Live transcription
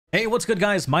Hey, what's good,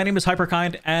 guys? My name is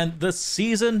Hyperkind, and the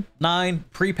Season 9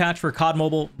 pre-patch for COD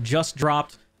Mobile just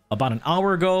dropped about an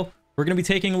hour ago. We're going to be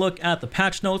taking a look at the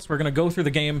patch notes. We're going to go through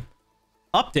the game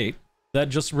update that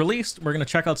just released. We're going to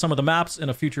check out some of the maps in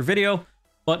a future video.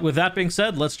 But with that being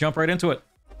said, let's jump right into it.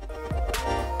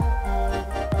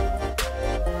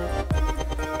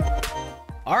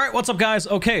 All right, what's up, guys?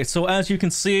 Okay, so as you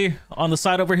can see on the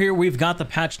side over here, we've got the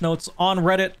patch notes on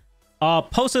Reddit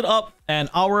posted up an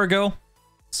hour ago.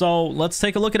 So let's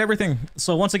take a look at everything.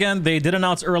 So once again, they did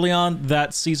announce early on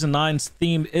that Season 9's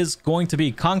theme is going to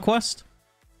be Conquest.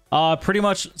 Pretty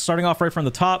much starting off right from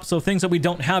the top. So things that we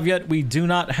don't have yet, we do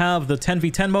not have the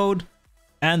 10v10 mode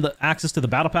and the access to the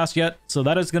Battle Pass yet. So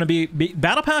that is going to be...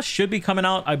 Battle Pass should be coming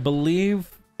out, I believe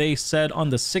they said on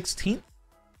the 16th.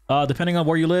 Depending on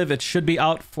where you live, it should be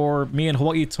out for me in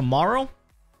Hawaii tomorrow.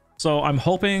 So I'm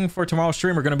hoping for tomorrow's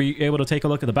stream, we're going to be able to take a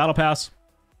look at the Battle Pass.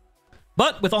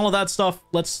 But with all of that stuff,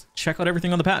 let's check out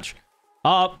everything on the patch.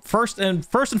 First and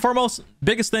foremost,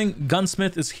 biggest thing,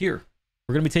 Gunsmith is here.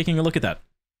 We're going to be taking a look at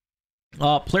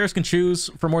that. Players can choose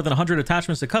for more than 100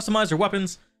 attachments to customize their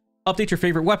weapons. Update your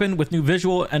favorite weapon with new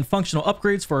visual and functional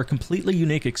upgrades for a completely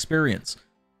unique experience.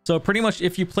 So pretty much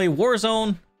if you play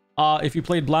Warzone, if you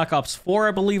played Black Ops 4,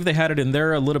 I believe they had it in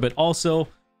there a little bit also.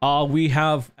 We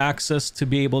have access to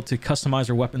be able to customize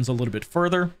our weapons a little bit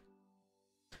further.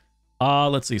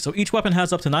 Let's see. So each weapon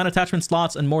has up to 9 attachment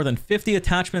slots and more than 50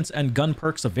 attachments and gun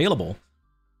perks available.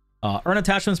 Earn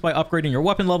attachments by upgrading your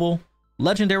weapon level.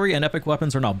 Legendary and epic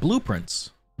weapons are now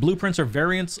blueprints. Blueprints are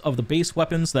variants of the base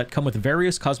weapons that come with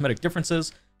various cosmetic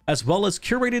differences, as well as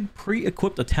curated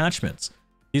pre-equipped attachments.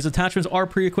 These attachments are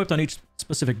pre-equipped on each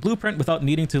specific blueprint without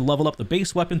needing to level up the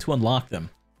base weapon to unlock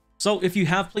them. So if you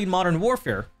have played Modern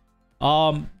Warfare,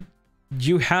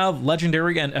 you have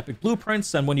legendary and epic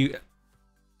blueprints, and when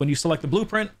you select the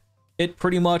blueprint, it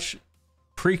pretty much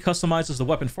pre-customizes the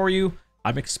weapon for you.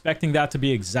 I'm expecting that to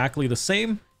be exactly the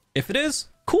same. If it is,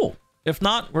 cool. If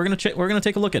not, we're gonna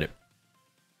take a look at it.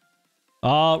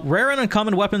 Rare and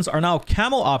uncommon weapons are now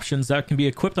camo options that can be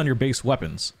equipped on your base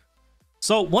weapons.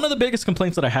 So one of the biggest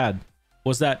complaints that I had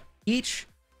was that each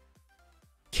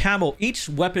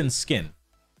weapon skin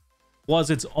was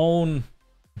its own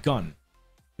gun.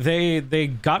 They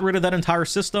got rid of that entire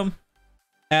system,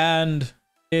 and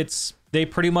they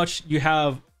pretty much, you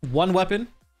have one weapon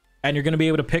and you're going to be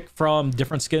able to pick from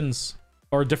different skins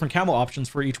or different camo options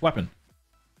for each weapon.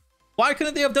 Why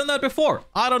couldn't they have done that before?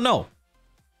 I don't know.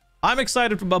 I'm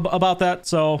excited about that,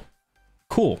 so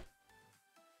cool.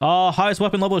 Highest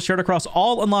weapon level is shared across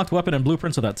all unlocked weapon and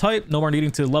blueprints of that type. No more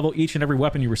needing to level each and every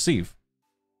weapon you receive.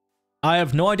 I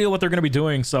have no idea what they're going to be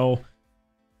doing, so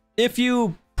if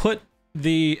you put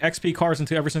the XP cards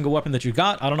into every single weapon that you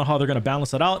got, I don't know how they're going to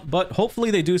balance that out, but hopefully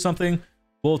they do something.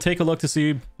 We'll take a look to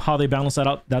see how they balance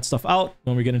that stuff out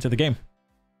when we get into the game.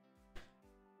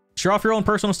 Show off your own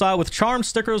personal style with charms,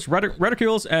 stickers,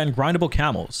 reticules, and grindable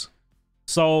camos.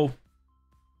 So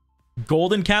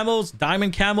golden camos,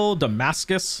 diamond camo,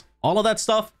 Damascus, all of that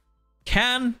stuff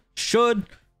can, should,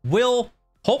 will,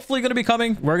 hopefully going to be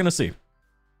coming. We're going to see.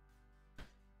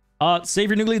 Save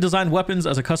your newly designed weapons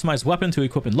as a customized weapon to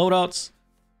equip in loadouts.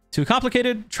 Too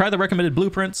complicated? Try the recommended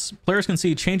blueprints. Players can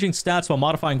see changing stats while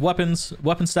modifying weapons.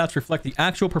 Weapon stats reflect the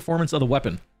actual performance of the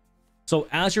weapon. So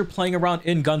as you're playing around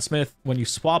in Gunsmith, when you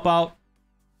swap out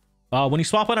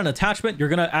an attachment, you're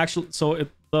gonna actually,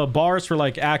 the bars for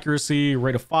like accuracy,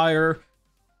 rate of fire,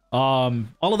 all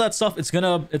of that stuff, it's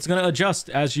gonna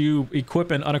adjust as you equip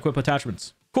and unequip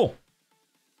attachments. Cool.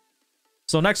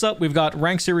 So next up, we've got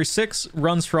Rank Series 6,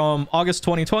 runs from August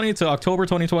 2020 to October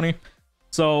 2020.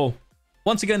 So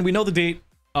once again, we know the date.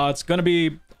 It's going to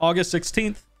be August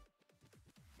 16th.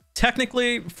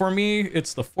 Technically, for me,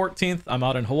 it's the 14th. I'm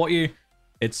out in Hawaii.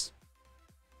 It's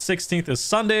 16th is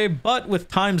Sunday, but with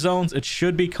time zones, it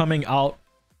should be coming out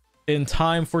in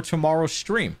time for tomorrow's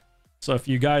stream. So if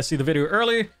you guys see the video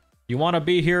early, you want to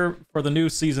be here for the new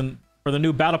season, for the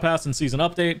new Battle Pass and season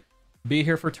update, be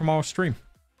here for tomorrow's stream.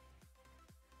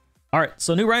 All right,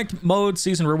 so new ranked mode,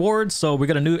 season rewards. So we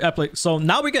got a new epic. So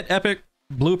now we get epic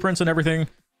blueprints and everything.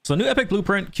 So new epic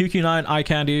blueprint, QQ9, Eye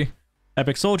Candy,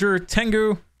 epic soldier,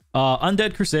 Tengu,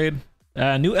 Undead Crusade,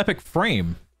 new epic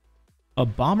frame, a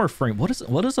bomber frame. What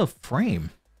is a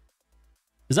frame?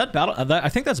 Is that battle? I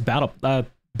think that's battle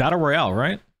royale,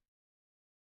 right?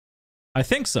 I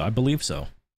think so. I believe so.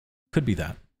 Could be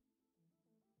that.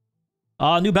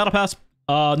 New battle pass.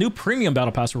 New premium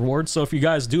battle pass rewards. So if you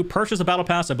guys do purchase a battle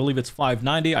pass, I believe it's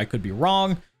 $5.90. I could be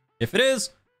wrong. If it is,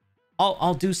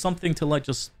 I'll do something to like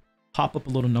just pop up a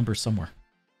little number somewhere.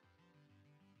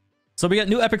 So we got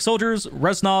new epic soldiers,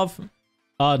 Reznov,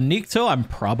 Nikto, I'm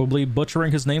probably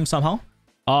butchering his name somehow.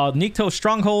 Nikto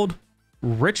Stronghold,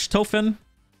 Rich Tofin,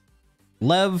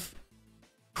 Lev,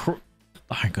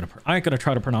 I ain't gonna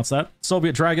try to pronounce that.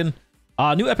 Soviet Dragon,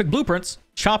 new epic blueprints,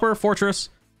 Chopper, Fortress.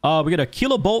 We get a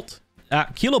Kilo Bolt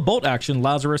action,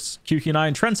 Lazarus,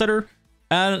 QQ9 Trendsetter,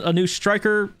 and a new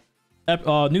Striker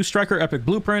epic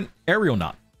blueprint,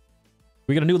 Aeronaut.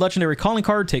 We get a new legendary calling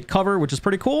card, Take Cover, which is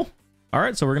pretty cool. All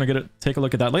right, so we're gonna take a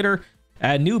look at that later.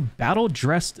 And new battle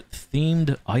dressed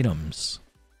themed items.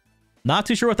 Not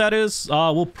too sure what that is.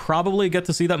 We'll probably get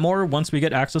to see that more once we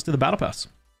get access to the Battle Pass.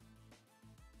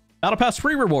 Battle Pass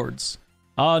free rewards.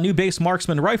 New base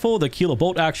marksman rifle, the Kilo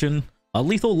Bolt action, a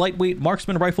lethal lightweight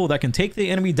marksman rifle that can take the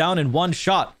enemy down in one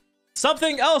shot.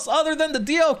 Something else other than the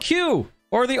DLQ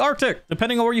or the Arctic,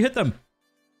 depending on where you hit them.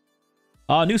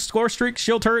 New score streak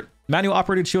shield turret, manual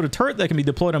operated shielded turret that can be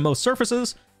deployed on most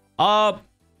surfaces.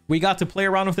 We got to play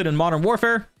around with it in Modern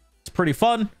Warfare. It's pretty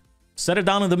fun. Set it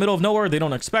down in the middle of nowhere. They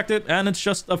don't expect it. And it's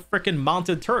just a freaking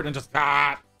mounted turret and just,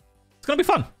 it's going to be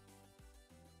fun.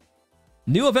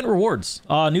 New event rewards.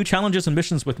 New challenges and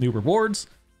missions with new rewards.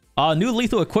 New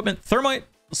lethal equipment, Thermite.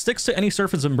 Sticks to any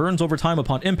surface and burns over time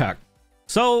upon impact.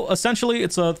 So essentially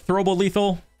it's a throwable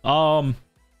lethal.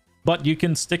 But you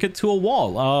can stick it to a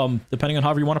wall, depending on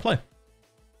however you want to play.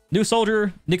 New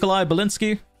soldier, Nikolai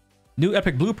Belinsky. New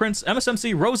epic blueprints,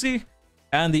 MSMC Rosie,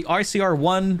 and the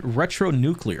ICR-1 Retro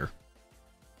Nuclear.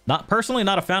 Personally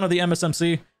not a fan of the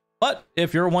MSMC, but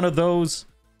if you're one of those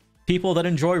people that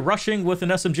enjoy rushing with an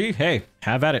SMG, hey,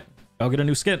 have at it. I'll get a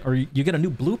new skin, or you get a new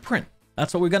blueprint.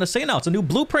 That's what we're gonna say now. It's a new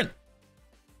blueprint.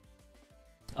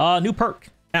 New perk,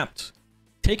 Amped.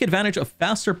 Take advantage of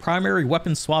faster primary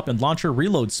weapon swap and launcher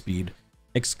reload speed,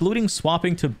 excluding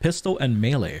swapping to pistol and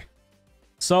melee.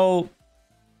 So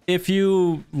if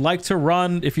you like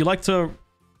to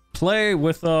play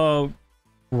with a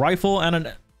rifle and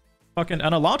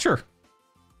a launcher,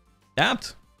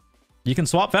 Amped, you can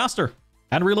swap faster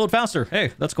and reload faster.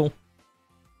 Hey, that's cool.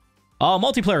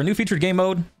 Multiplayer, new featured game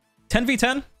mode,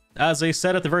 10v10, as I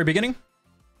said at the very beginning.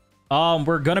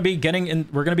 We're gonna be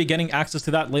getting access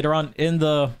to that later on in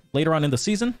the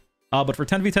season. But for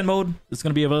 10v10 mode, it's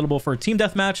gonna be available for team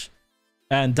deathmatch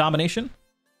and domination,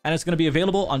 and it's gonna be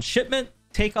available on Shipment,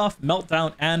 Takeoff,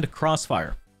 Meltdown, and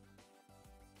Crossfire.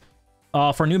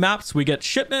 For new maps, we get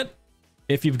Shipment.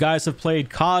 If you guys have played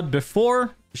COD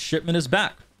before, Shipment is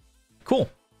back. Cool.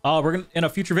 We're gonna, in a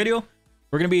future video,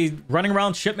 we're gonna be running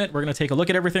around Shipment. We're gonna take a look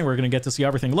at everything. We're gonna get to see how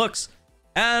everything looks,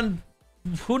 and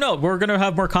who knows, we're gonna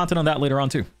have more content on that later on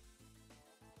too.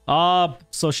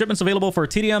 So Shipment's available for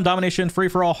TDM, Domination, Free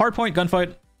for All, Hardpoint,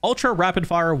 Gunfight, Ultra Rapid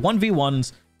Fire,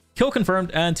 1v1s, Kill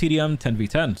Confirmed, and TDM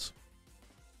 10v10s.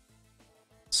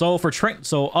 So for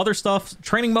other stuff,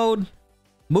 training mode,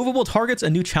 movable targets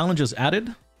and new challenges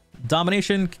added.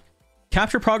 Domination,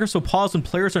 capture progress will pause when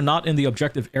players are not in the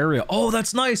objective area. Oh,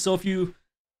 that's nice. So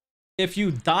if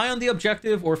you die on the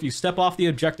objective, or if you step off the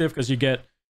objective because you get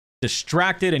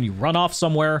distracted and you run off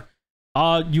somewhere,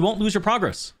 you won't lose your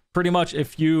progress. Pretty much,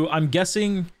 I'm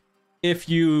guessing they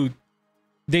do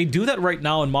that right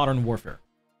now in Modern Warfare.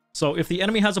 So if the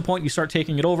enemy has a point, you start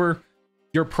taking it over,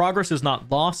 your progress is not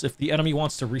lost. If the enemy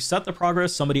wants to reset the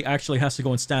progress, somebody actually has to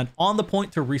go and stand on the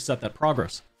point to reset that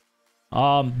progress.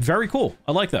 Very cool.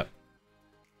 I like that.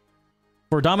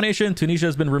 For Domination, Tunisia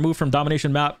has been removed from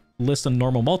Domination map list in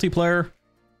normal multiplayer.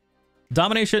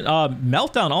 Domination,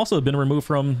 Meltdown also has been removed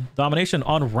from Domination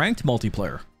on ranked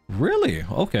multiplayer. Really?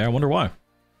 Okay, I wonder why.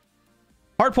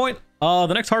 Hardpoint,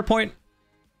 the next hardpoint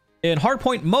in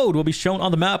hardpoint mode will be shown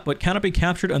on the map, but cannot be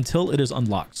captured until it is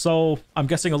unlocked. So I'm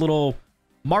guessing a little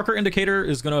marker indicator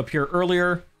is going to appear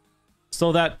earlier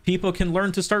so that people can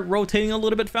learn to start rotating a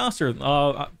little bit faster.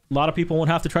 A lot of people won't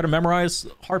have to try to memorize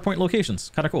hardpoint locations.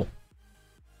 Kind of cool.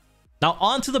 Now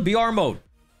on to the BR mode,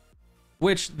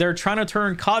 which they're trying to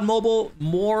turn COD Mobile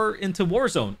more into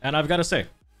Warzone. And I've got to say,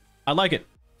 I like it.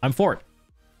 I'm for it.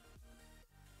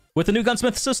 With the new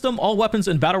Gunsmith system, all weapons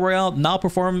in Battle Royale now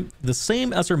perform the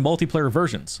same as their multiplayer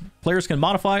versions. Players can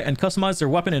modify and customize their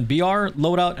weapon in BR,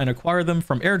 loadout, and acquire them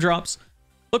from airdrops.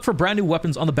 Look for brand new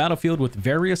weapons on the battlefield with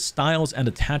various styles and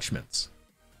attachments.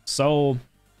 So,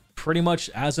 pretty much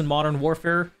as in Modern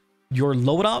Warfare, your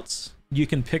loadouts, you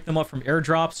can pick them up from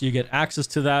airdrops. You get access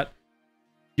to that.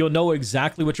 You'll know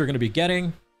exactly what you're going to be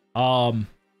getting.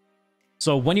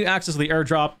 So when you access the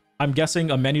airdrop, I'm guessing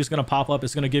a menu is going to pop up.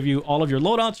 It's going to give you all of your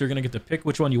loadouts. You're going to get to pick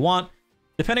which one you want.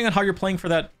 Depending on how you're playing for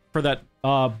that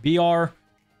BR,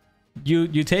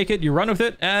 you take it, you run with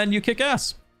it, and you kick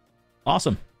ass.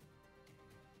 Awesome.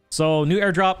 So new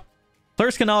airdrop.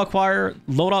 Players can now acquire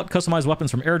loadout customized weapons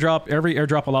from airdrop. Every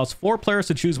airdrop allows 4 players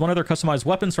to choose one of their customized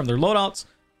weapons from their loadouts.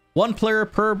 One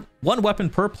weapon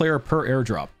per player per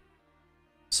airdrop.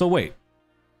 So wait,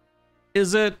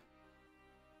 is it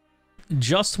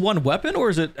just one weapon or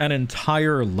is it an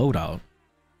entire loadout?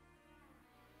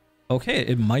 Okay,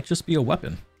 it might just be a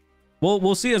weapon.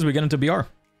 We'll see as we get into BR.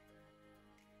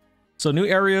 So new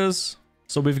areas.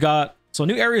 So we've got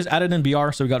new areas added in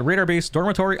BR. So we've got radar base,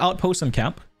 dormitory, outpost, and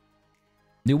camp.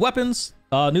 New weapons.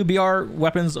 New BR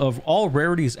weapons of all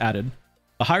rarities added.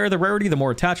 The higher the rarity, the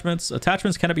more attachments.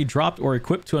 Attachments cannot be dropped or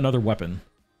equipped to another weapon.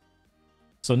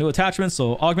 So new attachments.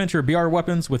 So augment your BR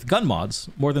weapons with gun mods.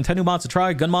 More than 10 new mods to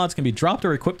try. Gun mods can be dropped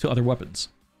or equipped to other weapons.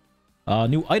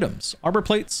 New items. Armor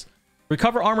plates.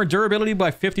 Recover armor durability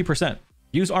by 50%.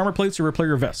 Use armor plates to repair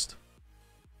your vest.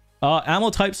 Ammo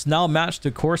types now match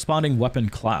the corresponding weapon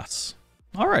class.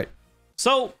 All right.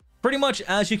 So pretty much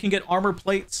as you can get armor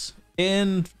plates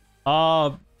in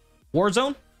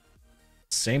Warzone,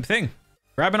 same thing.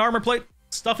 Grab an armor plate,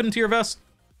 stuff it into your vest,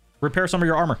 repair some of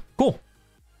your armor. Cool.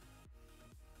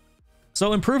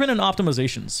 So improvement and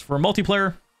optimizations for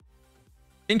multiplayer.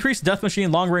 Increased death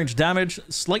machine long range damage,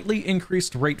 slightly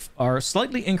increased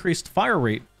fire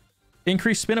rate,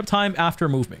 increased spin up time after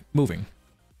moving.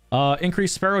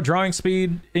 Increased Sparrow drawing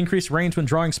speed, increased range when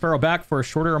drawing Sparrow back for a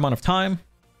shorter amount of time.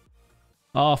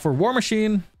 For War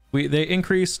Machine, they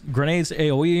increased grenades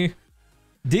AoE,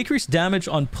 decreased damage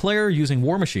on player using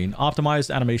War Machine,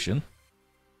 optimized animation.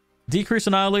 Decreased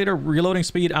Annihilator reloading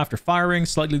speed after firing,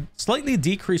 slightly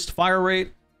decreased fire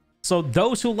rate. So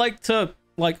those who like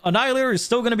Annihilator is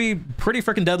still going to be pretty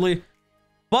freaking deadly,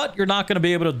 but you're not going to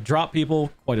be able to drop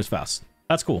people quite as fast.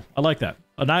 That's cool. I like that.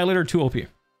 Annihilator 2 OP.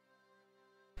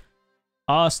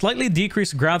 Slightly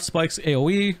decreased grab spikes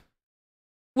AoE,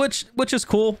 which is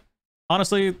cool.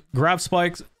 Honestly, grab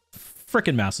spikes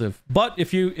freaking massive. But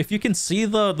if you can see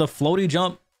the floaty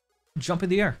jump in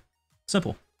the air.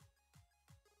 Simple.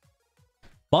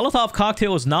 Molotov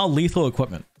cocktail is now lethal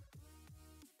equipment.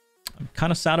 I'm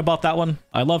kind of sad about that one.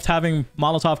 I loved having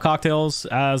Molotov cocktails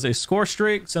as a score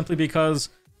streak simply because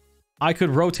I could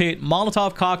rotate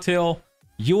Molotov cocktail,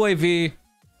 UAV,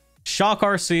 shock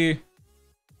RC,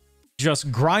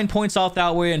 just grind points out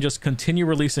that way and just continue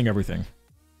releasing everything.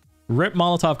 Rip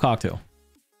Molotov cocktail.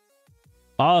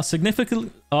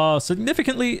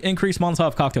 Significantly increased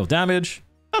Molotov cocktail damage.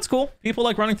 That's cool. People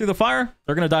like running through the fire.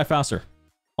 They're going to die faster.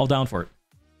 All down for it.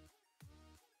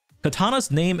 Katana's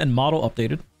name and model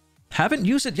updated. Haven't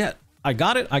used it yet. I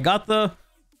got it. I got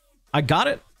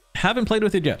it. Haven't played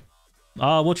with it yet.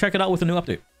 We'll check it out with a new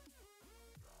update.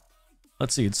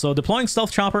 Let's see. So deploying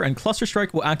Stealth Chopper and Cluster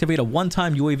Strike will activate a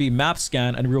one-time UAV map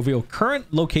scan and reveal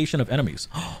current location of enemies.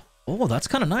 Oh, that's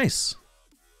kind of nice.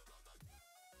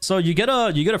 So you get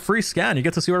a free scan. You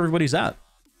get to see where everybody's at.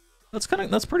 That's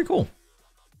pretty cool.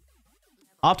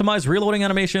 Optimized reloading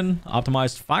animation,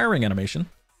 optimized firing animation,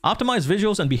 optimized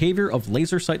visuals and behavior of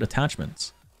laser sight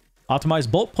attachments. Optimized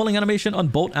bolt pulling animation on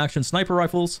bolt action sniper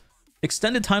rifles.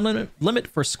 Extended time limit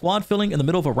for squad filling in the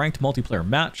middle of a ranked multiplayer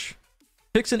match.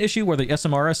 Fix an issue where the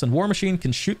SMRS and War Machine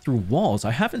can shoot through walls.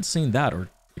 I haven't seen that or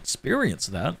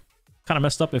experienced that. Kind of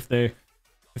messed up if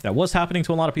that was happening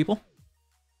to a lot of people.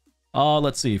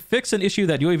 Let's see. Fix an issue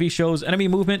that UAV shows enemy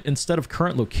movement instead of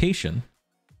current location.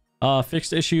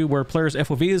 Fixed issue where players'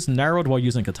 FOV is narrowed while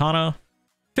using katana.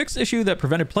 Fixed issue that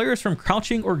prevented players from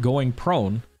crouching or going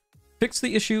prone. Fix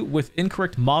the issue with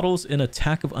incorrect models in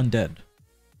Attack of Undead.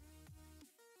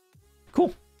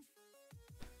 Cool.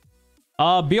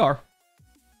 BR.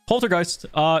 Poltergeist.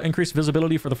 Increased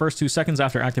visibility for the first 2 seconds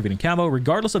after activating camo,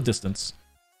 regardless of distance.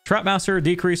 Trapmaster.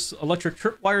 Decrease electric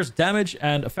tripwires damage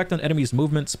and effect on enemies'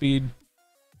 movement speed.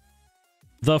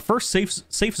 The first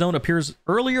safe zone appears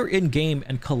earlier in game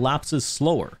and collapses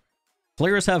slower.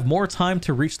 Players have more time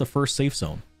to reach the first safe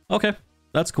zone. Okay,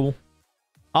 that's cool.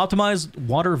 Optimized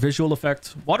water visual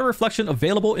effect. Water reflection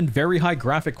available in very high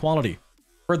graphic quality.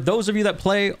 For those of you that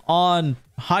play on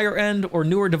higher end or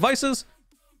newer devices,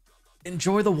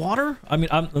 enjoy the water. I mean,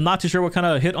 I'm not too sure what kind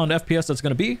of hit on FPS that's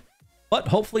going to be, but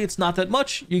hopefully it's not that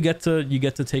much. You get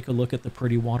to take a look at the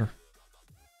pretty water.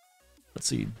 Let's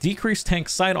see. Decreased tank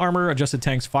side armor, adjusted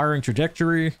tank's firing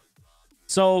trajectory.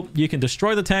 So you can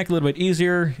destroy the tank a little bit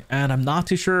easier, and I'm not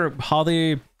too sure how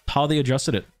they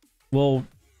adjusted it. We'll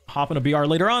hop in a BR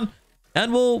later on,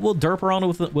 and we'll derp around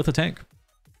with a tank.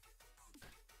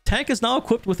 Tank is now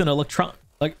equipped with an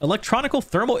electronical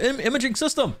thermal imaging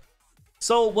system.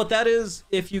 So what that is,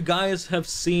 if you guys have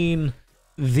seen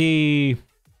the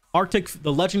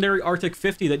legendary Arctic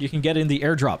 50 that you can get in the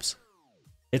airdrops,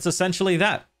 it's essentially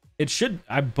that.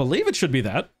 I believe it should be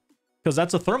that, because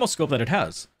that's a thermal scope that it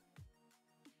has.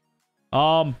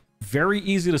 Very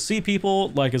easy to see people,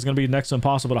 like it's gonna be next to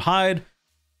impossible to hide.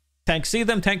 Tank see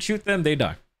them, tank shoot them, they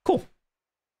die. Cool.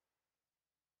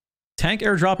 Tank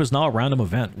airdrop is now a random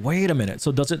event. Wait a minute.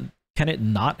 So can it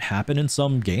not happen in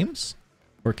some games?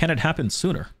 Or can it happen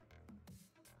sooner?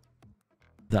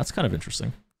 That's kind of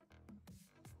interesting.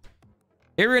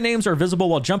 Area names are visible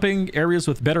while jumping. Areas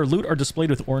with better loot are displayed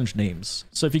with orange names.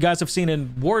 So if you guys have seen in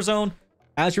Warzone,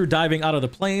 as you're diving out of the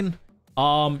plane,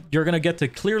 you're going to get to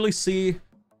clearly see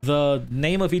the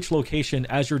name of each location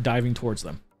as you're diving towards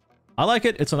them. I like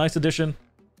it. It's a nice addition.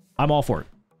 I'm all for it.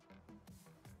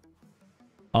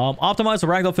 Optimize the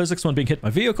ragdoll physics when being hit by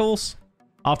vehicles.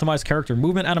 Optimize character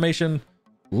movement animation.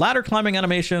 Ladder climbing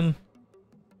animation.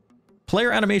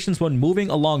 Player animations when moving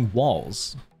along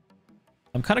walls.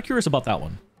 I'm kind of curious about that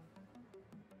one.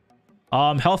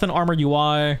 Health and armor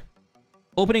UI.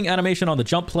 Opening animation on the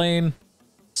jump plane.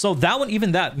 So that one,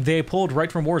 even that, they pulled right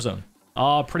from Warzone.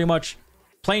 Pretty much,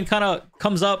 plane kind of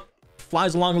comes up,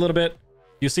 flies along a little bit.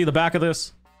 You see the back of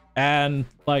this, and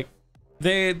like,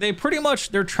 they pretty much,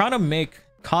 they're trying to make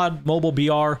COD Mobile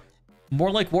BR more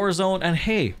like Warzone, and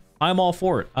hey, I'm all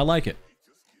for it. I like it.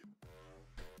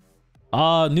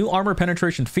 New armor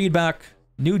penetration feedback.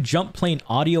 New jump plane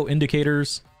audio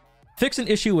indicators. Fix an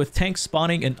issue with tanks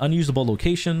spawning in unusable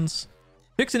locations.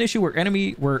 Fix an issue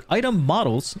where item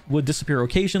models would disappear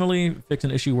occasionally. Fix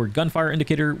an issue where gunfire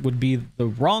indicator would be the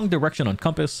wrong direction on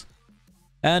compass.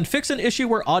 And fix an issue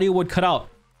where audio would cut out.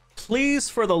 Please,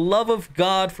 for the love of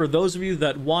God, for those of you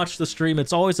that watch the stream,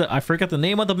 it's always that I forget the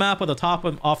name of the map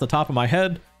off the top of my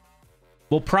head.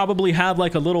 We'll probably have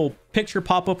like a little picture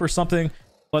pop up or something,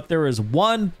 but there is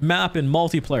one map in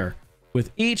multiplayer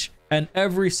with each and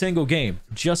every single game,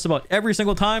 just about every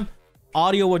single time,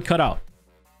 audio would cut out.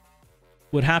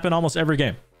 Would happen almost every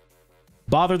game.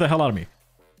 Bother the hell out of me.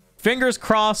 Fingers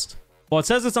crossed. Well, it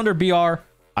says it's under BR.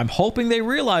 I'm hoping they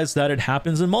realize that it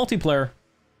happens in multiplayer,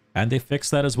 and they fix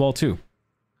that as well too.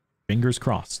 Fingers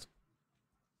crossed.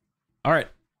 All right.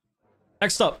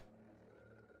 Next up,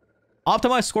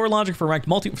 optimize score logic for ranked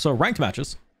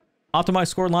matches. Optimize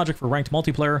score logic for ranked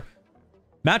multiplayer.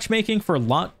 Matchmaking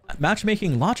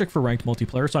logic for ranked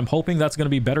multiplayer. So I'm hoping that's going to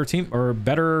be better team or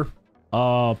better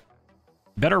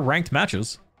ranked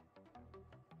matches.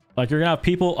 Like you're gonna have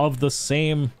people of the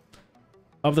same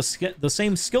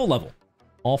skill level.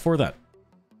 All for that.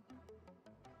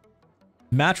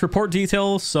 Match report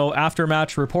details. So after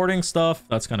match reporting stuff,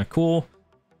 that's kind of cool.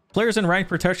 Players in rank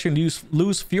protection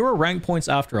lose fewer rank points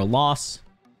after a loss.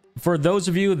 For those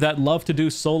of you that love to do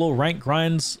solo rank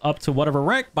grinds up to whatever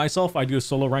rank, myself, I do a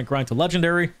solo rank grind to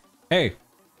legendary. Hey,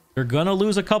 you're gonna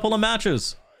lose a couple of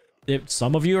matches. If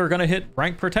some of you are gonna hit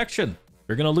rank protection,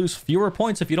 you're gonna lose fewer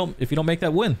points if you don't make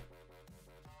that win.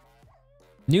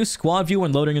 New squad view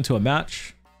when loading into a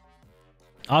match.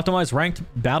 Optimize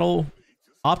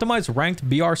ranked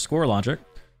BR score logic.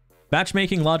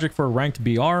 Matchmaking logic for ranked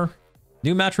BR.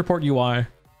 New match report UI.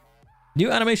 New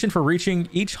animation for reaching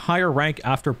each higher rank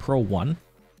after Pro 1.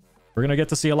 We're gonna get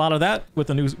to see a lot of that with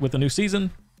the new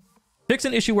season. Fix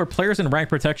an issue where players in rank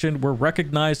protection were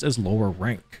recognized as lower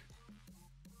rank.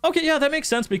 Okay, yeah, that makes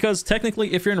sense because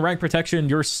technically if you're in rank protection,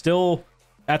 you're still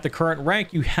at the current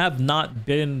rank. You have not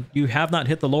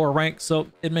hit the lower rank, so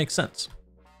it makes sense.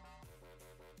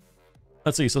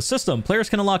 Let's see. So system. Players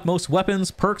can unlock most weapons,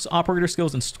 perks, operator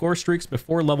skills, and score streaks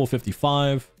before level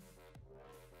 55.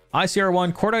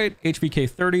 ICR1, Cordite, HVK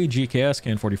 30, GKS,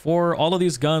 Can 44. All of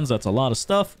these guns, that's a lot of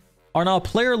stuff, are now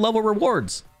player level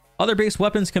rewards. Other base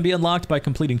weapons can be unlocked by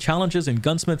completing challenges in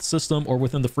Gunsmith system or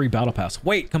within the free battle pass.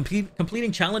 Wait,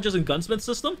 completing challenges in Gunsmith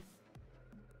system?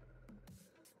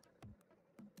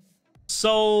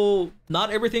 So not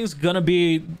everything's gonna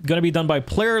be done by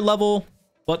player level,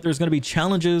 but there's gonna be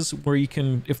challenges where you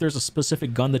can, if there's a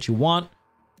specific gun that you want,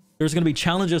 there's going to be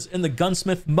challenges in the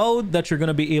gunsmith mode that you're going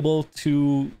to be able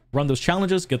to run those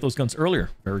challenges, get those guns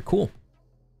earlier. Very cool.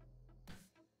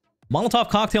 Molotov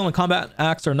cocktail and combat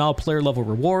axe are now player level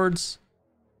rewards.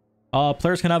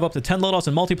 Players can have up to 10 loadouts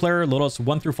in multiplayer. Loadouts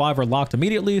 1 through 5 are locked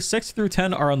immediately. 6 through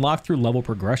 10 are unlocked through level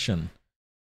progression.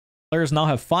 Players now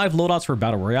have 5 loadouts for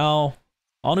Battle Royale.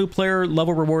 All new player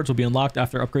level rewards will be unlocked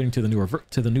after upgrading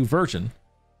to the new version.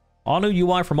 All new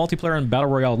UI for multiplayer and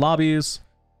Battle Royale lobbies.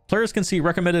 Players can see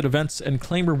recommended events and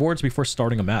claim rewards before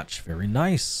starting a match. Very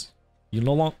nice. You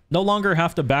no longer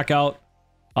have to back out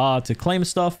to claim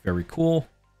stuff. Very cool.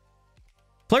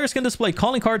 Players can display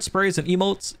calling cards, sprays, and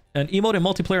emote in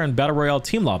multiplayer and Battle Royale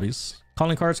team lobbies.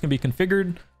 Calling cards can be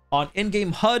configured on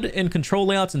in-game HUD and control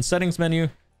layouts and settings menu.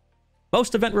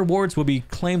 Most event rewards will be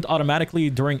claimed automatically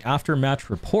during after-match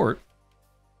report.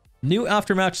 New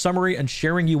after-match summary and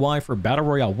sharing UI for Battle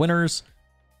Royale winners.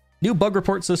 New bug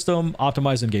report system,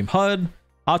 optimized in-game HUD.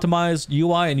 optimized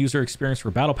UI and user experience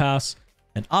for Battle Pass,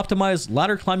 and optimized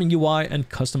ladder climbing UI and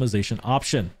customization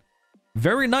option.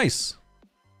 Very nice.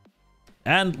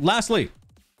 And lastly, if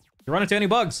you run into any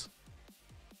bugs,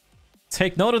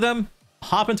 take note of them,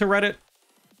 hop into Reddit.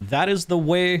 That is the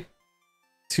way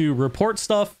to report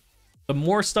stuff. The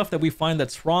more stuff that we find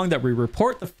that's wrong that we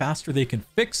report, the faster they can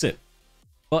fix it.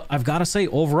 But I've got to say,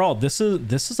 overall, this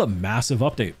is a massive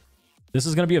update. This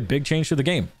is going to be a big change to the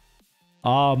game.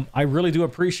 I really do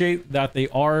appreciate that they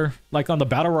are, like, on the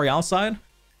Battle Royale side.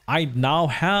 I now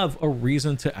have a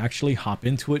reason to actually hop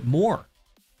into it more.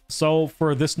 So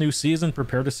for this new season,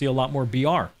 prepare to see a lot more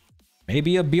BR.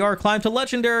 Maybe a BR climb to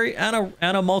Legendary and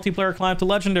a multiplayer climb to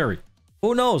Legendary.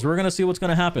 Who knows? We're going to see what's going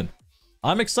to happen.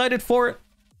 I'm excited for it.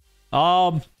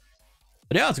 But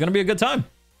yeah, it's going to be a good time.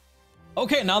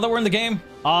 Okay, now that we're in the game,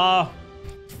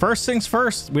 first things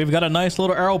first, we've got a nice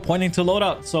little arrow pointing to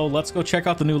loadout. So let's go check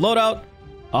out the new loadout.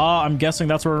 I'm guessing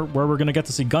that's where we're going to get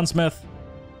to see Gunsmith.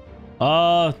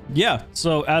 Yeah,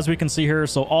 so as we can see here,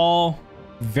 so all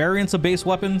variants of base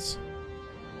weapons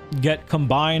get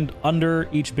combined under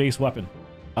each base weapon.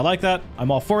 I like that.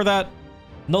 I'm all for that.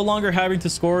 No longer having to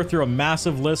score through a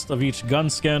massive list of each gun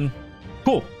skin.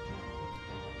 Cool.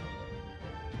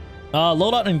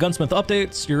 Loadout and Gunsmith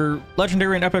updates. Your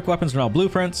legendary and epic weapons are now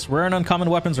blueprints. Rare and uncommon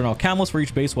weapons are now camos for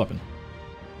each base weapon.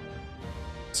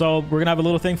 So we're gonna have a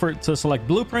little thing to select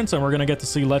blueprints, and we're gonna get to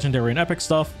see legendary and epic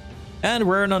stuff. And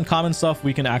rare and uncommon stuff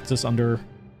we can access under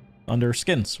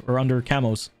skins or under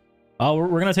camos.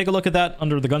 We're gonna take a look at that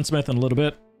under the Gunsmith in a little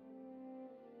bit.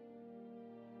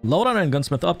 Loadout and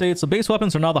Gunsmith updates. The base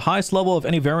weapons are now the highest level of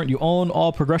any variant you own.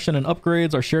 All progression and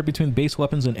upgrades are shared between base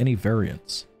weapons and any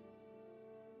variants.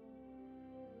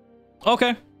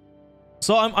 Okay.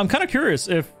 So I'm kind of curious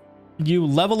if you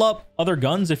level up other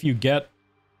guns, if you get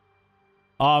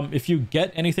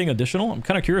anything additional. I'm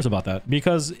kind of curious about that,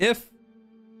 because if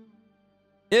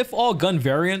all gun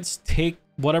variants take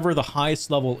whatever the highest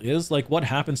level is, like, what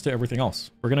happens to everything else?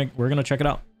 We're gonna check it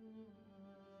out.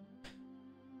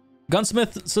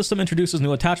 Gunsmith system introduces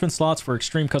new attachment slots for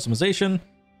extreme customization.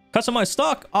 Customize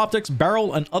stock, optics,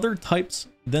 barrel, and other types,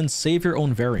 then save your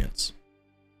own variants.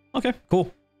 Okay,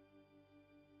 cool.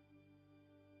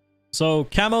 So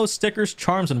camos, stickers,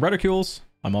 charms, and reticules.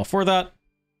 I'm all for that.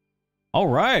 All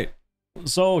right.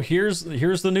 So here's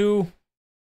the new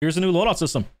loadout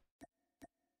system.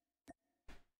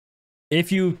 If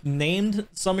you named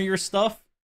some of your stuff,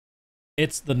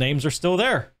 the names are still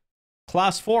there.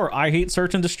 Class 4, I hate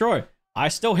search and destroy. I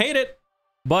still hate it,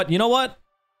 but you know what?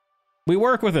 We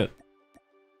work with it.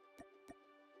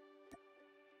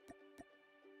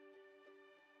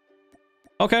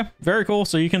 Okay, very cool.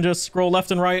 So you can just scroll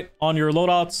left and right on your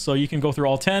loadouts, so you can go through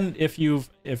all 10 if you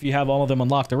have all of them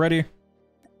unlocked already.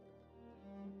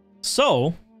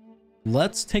 So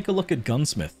let's take a look at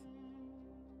Gunsmith.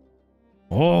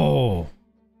 Oh,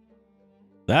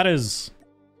 that is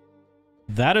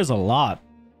a lot.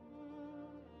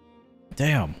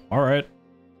 Damn. All right.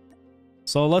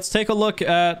 So let's take a look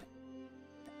at...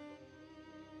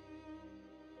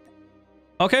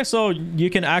 Okay, so you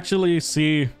can actually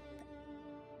see,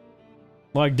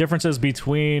 like, differences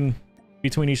between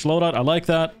each loadout. I like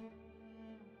that.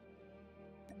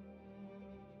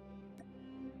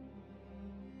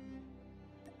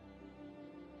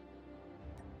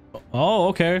 Oh,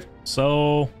 okay.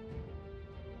 So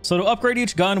to upgrade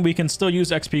each gun, we can still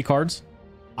use XP cards.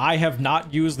 I have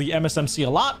not used the MSMC a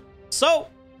lot, so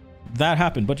that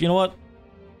happened. But you know what?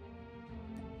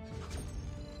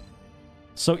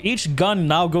 So each gun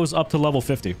now goes up to level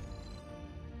 50.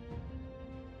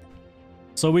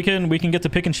 So we can get to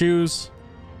pick and choose.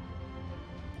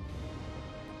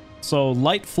 So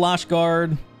light flash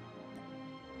guard.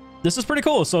 This is pretty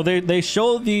cool. So they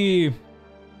show the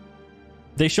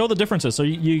differences. So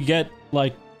you get,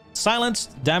 like,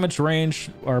 silenced, damage range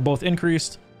are both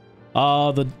increased.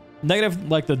 The negative,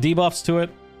 like the debuffs to it.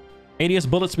 ADS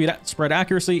bullet speed, spread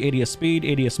accuracy, ADS speed,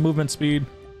 ADS movement speed.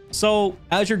 So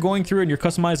as you're going through and you're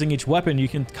customizing each weapon, you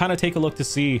can kind of take a look to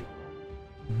see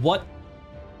what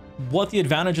the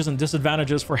advantages and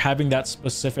disadvantages for having that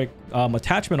specific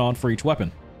attachment on for each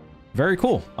weapon. Very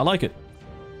cool. I like it.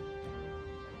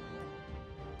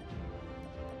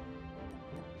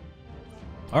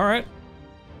 All right.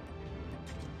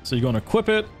 So you're going to equip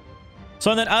it.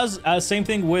 So then as same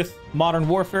thing with Modern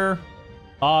Warfare,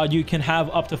 you can have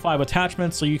up to 5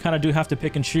 attachments. So you kind of do have to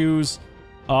pick and choose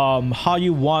how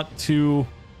you want to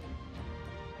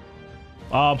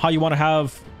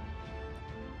have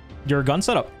your gun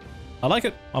setup. I like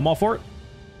it. I'm all for it.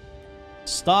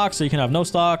 Stock, so you can have no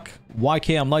stock.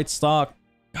 YKM light stock.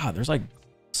 God, there's like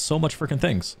so much freaking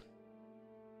things.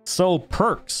 So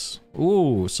perks.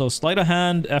 Ooh, so sleight of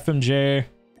hand, FMJ,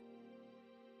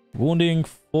 wounding,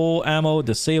 full ammo,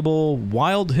 disable,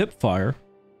 wild hip fire,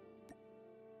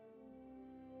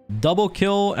 double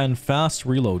kill, and fast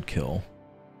reload kill.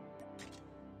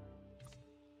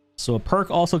 So a perk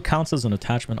also counts as an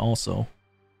attachment also.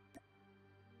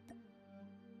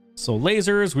 So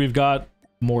lasers, we've got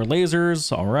more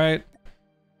lasers, all right.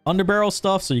 Underbarrel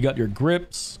stuff, so you got your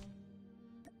grips.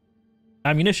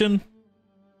 Ammunition,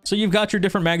 so you've got your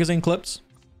different magazine clips.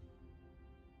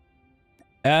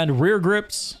 And rear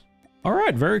grips. All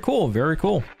right, very cool, very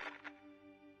cool.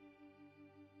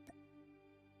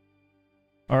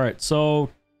 All right,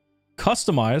 so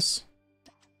customize.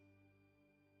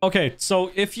 Okay,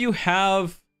 so if you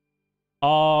have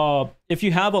a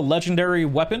legendary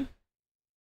weapon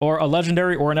or a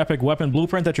legendary or an epic weapon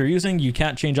blueprint that you're using, you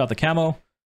can't change out the camo.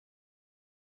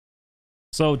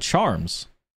 So charms.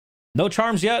 No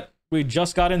charms yet. We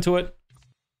just got into it.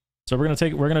 So we're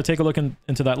gonna take a look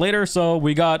into that later. So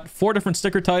we got 4 different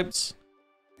sticker types,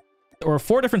 or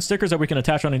 4 different stickers that we can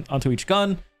attach onto each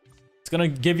gun. It's gonna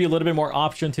give you a little bit more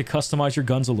option to customize your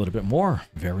guns a little bit more.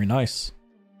 Very nice.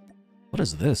 What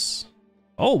is this?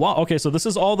 Oh wow, okay, so this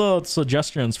is all the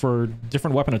suggestions for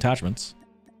different weapon attachments.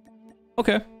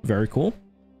 Okay, very cool.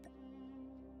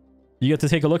 You get to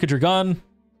take a look at your gun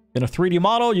in a 3D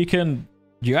model.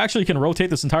 You actually can rotate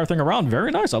this entire thing around.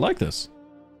 Very nice, I like this.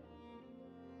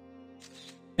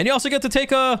 And you also get to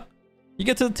take a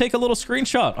little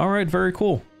screenshot. All right, very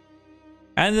cool.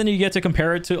 And then you get to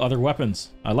compare it to other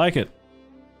weapons. I like it.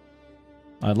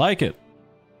 I like it.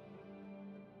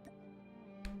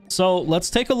 So let's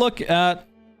take a look at...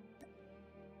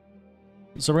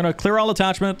 So we're going to clear all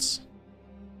attachments.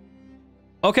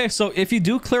 Okay, so if you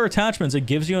do clear attachments, it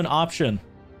gives you an option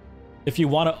if you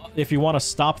want to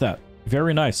stop that.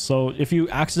 Very nice. So if you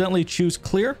accidentally choose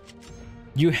clear,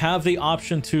 you have the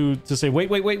option to say,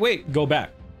 wait, go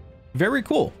back. Very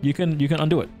cool. You can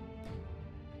undo it.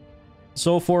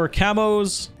 So for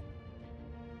camos,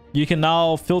 you can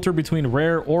now filter between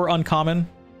rare or uncommon.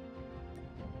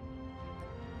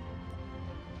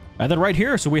 And then right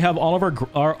here, so we have all of our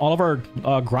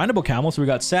grindable camos. So we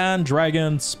got sand,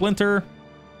 dragon, splinter,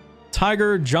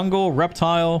 tiger, jungle,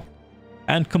 reptile,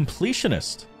 and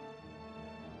completionist.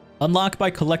 Unlock by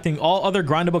collecting all other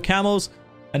grindable camos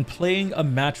and playing a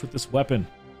match with this weapon.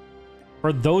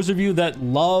 For those of you that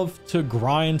love to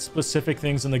grind specific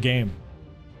things in the game,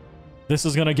 this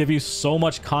is going to give you so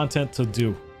much content to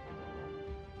do.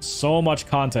 So much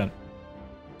content.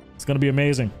 It's going to be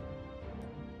amazing.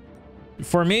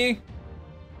 For me,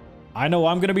 I know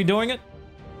I'm going to be doing it.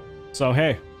 So,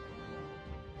 hey.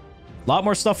 A lot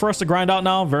more stuff for us to grind out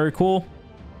now. Very cool.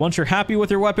 Once you're happy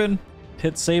with your weapon,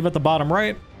 hit save at the bottom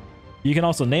right. You can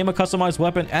also name a customized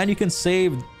weapon, and you can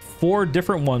save 4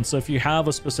 different ones. So if you have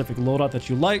a specific loadout that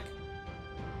you like,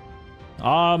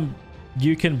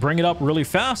 you can bring it up really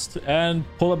fast and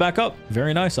pull it back up.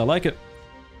 Very nice. I like it.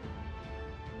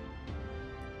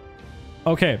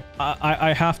 Okay,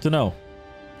 I have to know.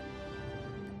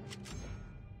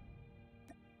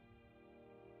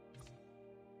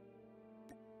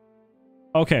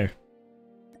 Okay.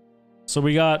 So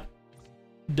we got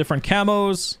different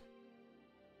camos.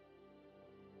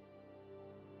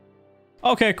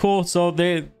 Okay, cool. So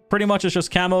they pretty much it's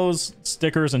just camos,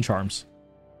 stickers, and charms.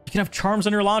 You can have charms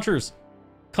on your launchers.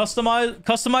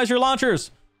 Customize your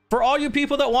launchers. For all you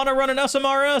people that want to run an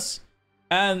SMRS,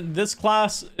 and this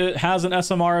class, it has an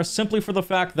SMRS simply for the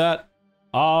fact that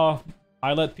I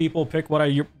let people pick what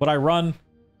I run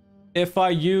if I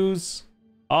use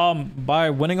by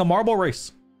winning a marble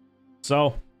race.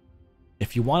 So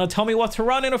if you want to tell me what to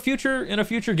run in a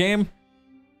future game,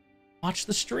 watch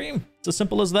the stream. It's as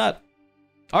simple as that.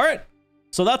 All right,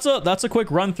 so that's a quick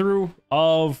run through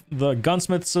of the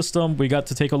gunsmith system. We got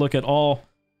to take a look at all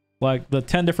like the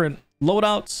 10 different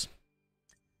loadouts.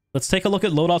 Let's take a look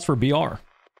at loadouts for BR.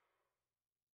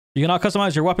 You can now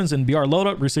customize your weapons in BR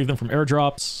loadout, receive them from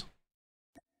airdrops.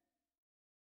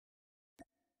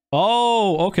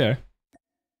 Oh, okay.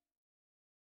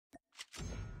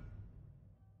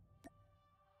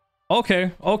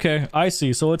 Okay, I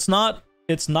see. So it's not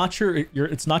your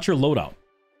loadout.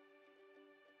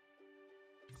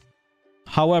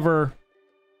 However,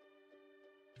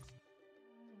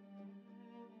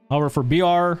 for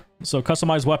BR, so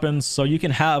customized weapons, so you're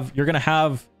gonna have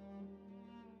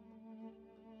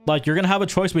a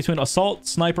choice between assault,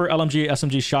 sniper, LMG,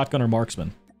 SMG, shotgun, or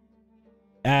marksman.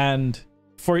 And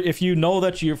if you know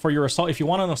that if you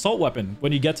want an assault weapon,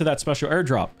 when you get to that special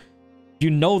airdrop, you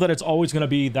know that it's always going to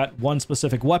be that one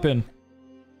specific weapon,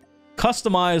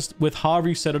 customized with however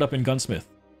you set it up in Gunsmith.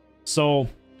 So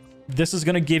this is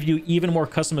going to give you even more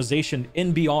customization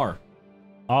in BR.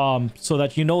 So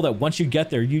that you know that once you get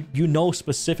there, you know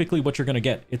specifically what you're going to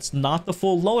get. It's not the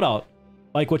full loadout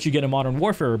like what you get in Modern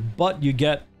Warfare, but you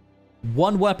get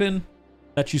one weapon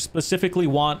that you specifically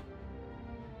want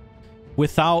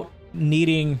without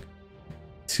needing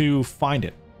to find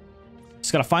it.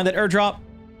 Just gotta find that airdrop.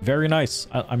 Very nice.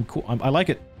 I'm cool. I like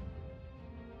it.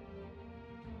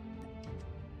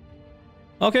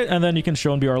 Okay, and then you can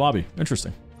show in BR lobby.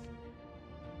 Interesting.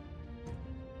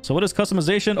 So what is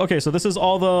customization? Okay, so this is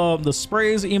all the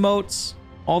sprays, emotes,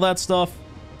 all that stuff.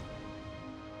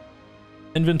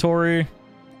 Inventory.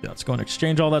 Yeah, let's go and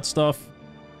exchange all that stuff.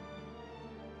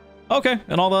 Okay,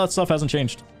 and all that stuff hasn't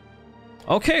changed.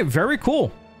 Okay, very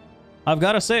cool. I've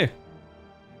got to say,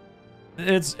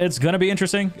 it's gonna be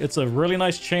interesting. It's a really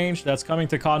nice change that's coming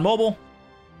to COD Mobile.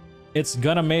 It's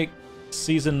gonna make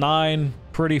Season 9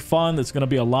 pretty fun. It's gonna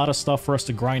be a lot of stuff for us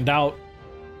to grind out.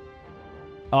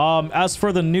 As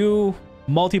for the new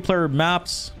multiplayer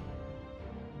maps,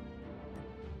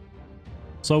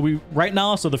 so right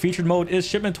now, the featured mode is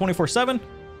Shipment 24/7.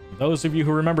 Those of you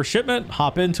who remember Shipment,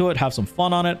 hop into it, have some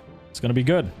fun on it. It's gonna be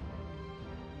good.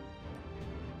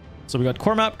 So we got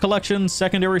core map collection,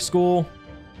 secondary school,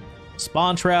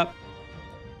 spawn trap.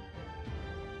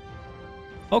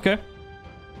 Okay.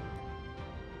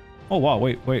 Oh wow,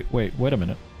 wait a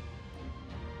minute.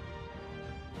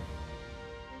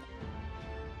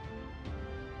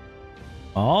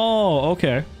 Oh,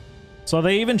 okay. So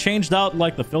they even changed out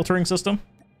like the filtering system.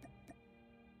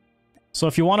 So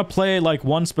if you want to play like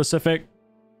one specific,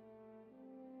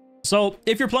 so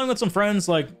if you're playing with some friends,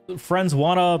 like friends do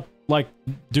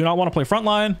not want to play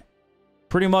frontline,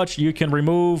 pretty much you can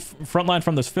remove frontline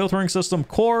from this filtering system,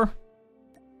 core,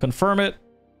 confirm it,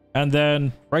 and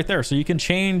then right there. So you can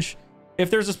change if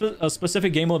there's a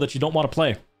specific game mode that you don't want to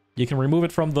play, you can remove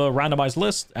it from the randomized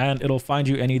list and it'll find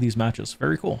you any of these matches.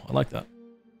 Very cool. I like that.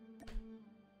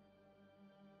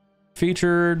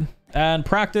 Featured and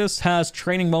practice has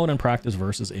training mode and practice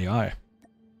versus AI.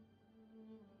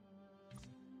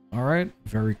 All right.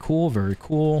 Very cool. Very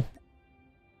cool.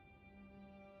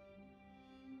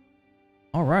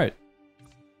 All right.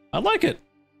 I like it.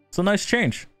 It's a nice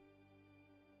change.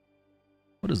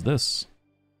 What is this?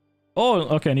 Oh,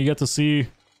 okay. And you get to see.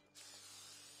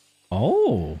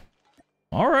 Oh,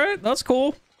 all right. That's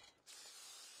cool.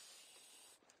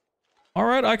 All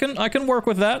right. I can work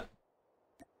with that.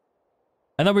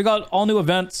 And then we got all new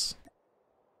events.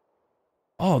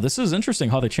 Oh, this is interesting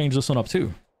how they changed this one up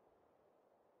too.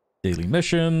 Daily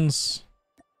missions.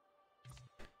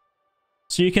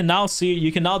 So you can now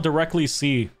directly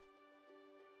see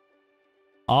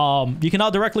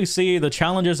the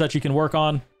challenges that you can work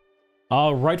on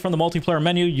right from the multiplayer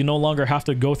menu. You no longer have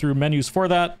to go through menus for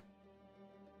that.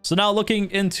 So now looking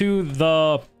into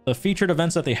the featured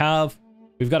events that they have,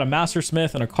 we've got a Master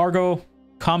Smith and a cargo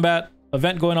combat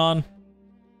event going on,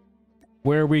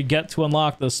 where we get to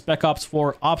unlock the Spec Ops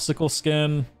 4 obstacle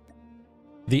skin,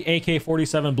 the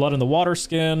AK-47 Blood in the Water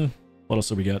skin. What else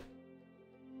do we get?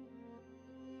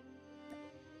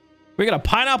 We got a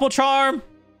pineapple charm.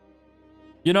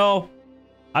 You know,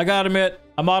 I gotta admit,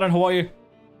 I'm out in Hawaii.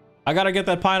 I gotta get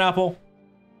that pineapple.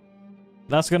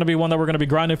 That's gonna be one that we're gonna be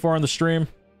grinding for on the stream.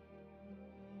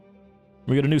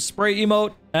 We got a new spray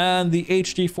emote and the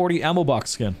HG40 ammo box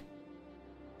skin.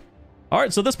 All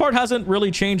right, so this part hasn't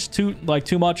really changed too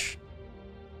much.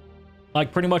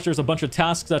 Like pretty much there's a bunch of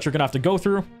tasks that you're gonna have to go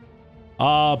through.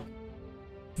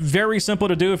 Very simple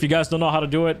to do if you guys don't know how to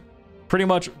do it. Pretty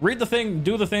much read the thing,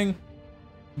 do the thing,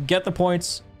 get the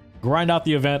points, grind out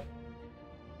the event,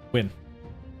 win.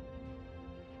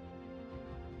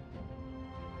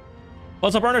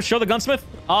 What's up, Ernest? Show the gunsmith.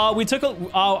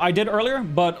 I did earlier,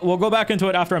 but we'll go back into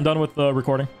it after I'm done with the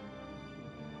recording.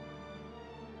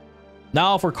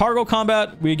 Now for cargo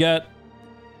combat, we get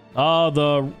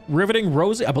the Riveting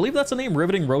Rosie. I believe that's the name,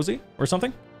 Riveting Rosie or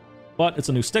something. But it's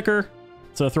a new sticker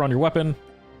to throw on your weapon.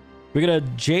 We get a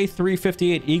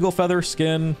J358 Eagle Feather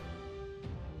skin,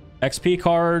 XP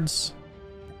cards,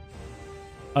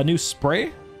 a new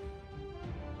spray,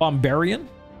 Bombarian.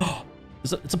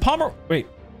 It's a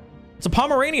It's a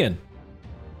Pomeranian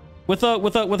with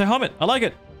a helmet. I like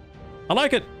it. I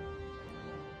like it.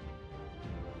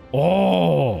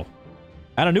 Oh,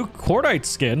 and a new Cordite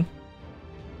skin.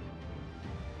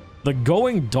 The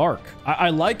Going Dark. I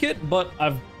like it, but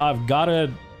I've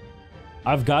gotta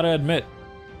admit,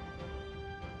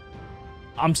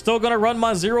 I'm still gonna run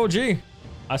my 0G.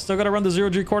 I still gotta run the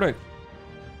 0G Cordite.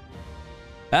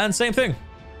 And same thing.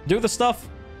 Do the stuff,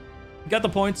 get the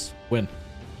points, win.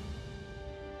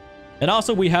 And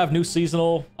also we have new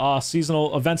seasonal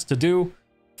events to do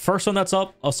first one that's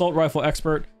up, assault rifle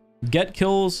expert. Get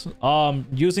kills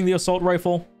using the assault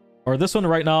rifle. Or this one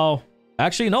right now.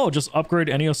 Actually, no, just upgrade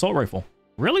any assault rifle.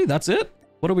 Really? That's it?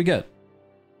 What do we get?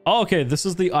 Oh, okay, this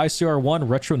is the ICR-1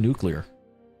 Retro Nuclear.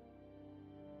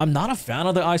 I'm not a fan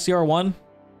of the ICR-1.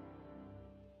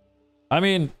 I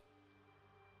mean,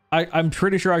 I'm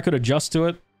pretty sure I could adjust to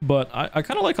it, but I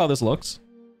kind of like how this looks.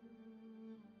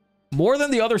 More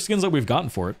than the other skins that we've gotten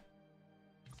for it.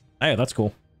 Hey, that's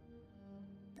cool.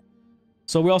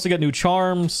 So we also get new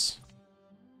charms.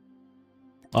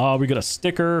 We get a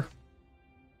sticker.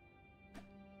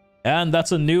 And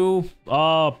that's a new,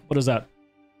 what is that?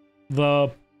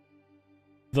 The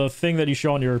thing that you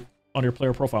show on your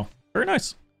player profile. Very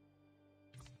nice.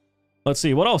 Let's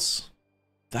see, what else?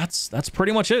 That's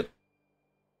pretty much it.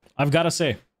 I've got to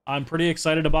say, I'm pretty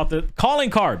excited about the calling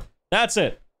card. That's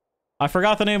it. I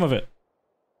forgot the name of it.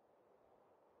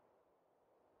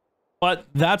 But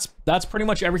that's pretty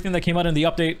much everything that came out in the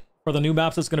update for the new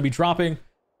maps that's going to be dropping.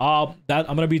 I'm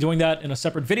going to be doing that in a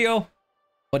separate video.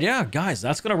 But yeah, guys,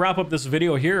 that's going to wrap up this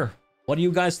video here. What do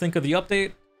you guys think of the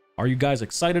update? Are you guys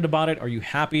excited about it? Are you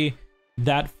happy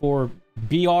that for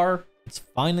BR, it's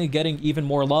finally getting even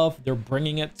more love? They're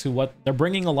bringing it to what they're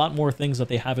bringing a lot more things that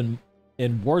they have in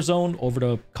Warzone over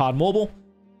to COD Mobile.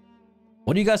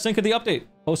 What do you guys think of the update?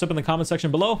 Post up in the comment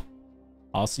section below.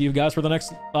 I'll see you guys for the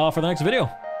next video.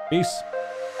 Peace.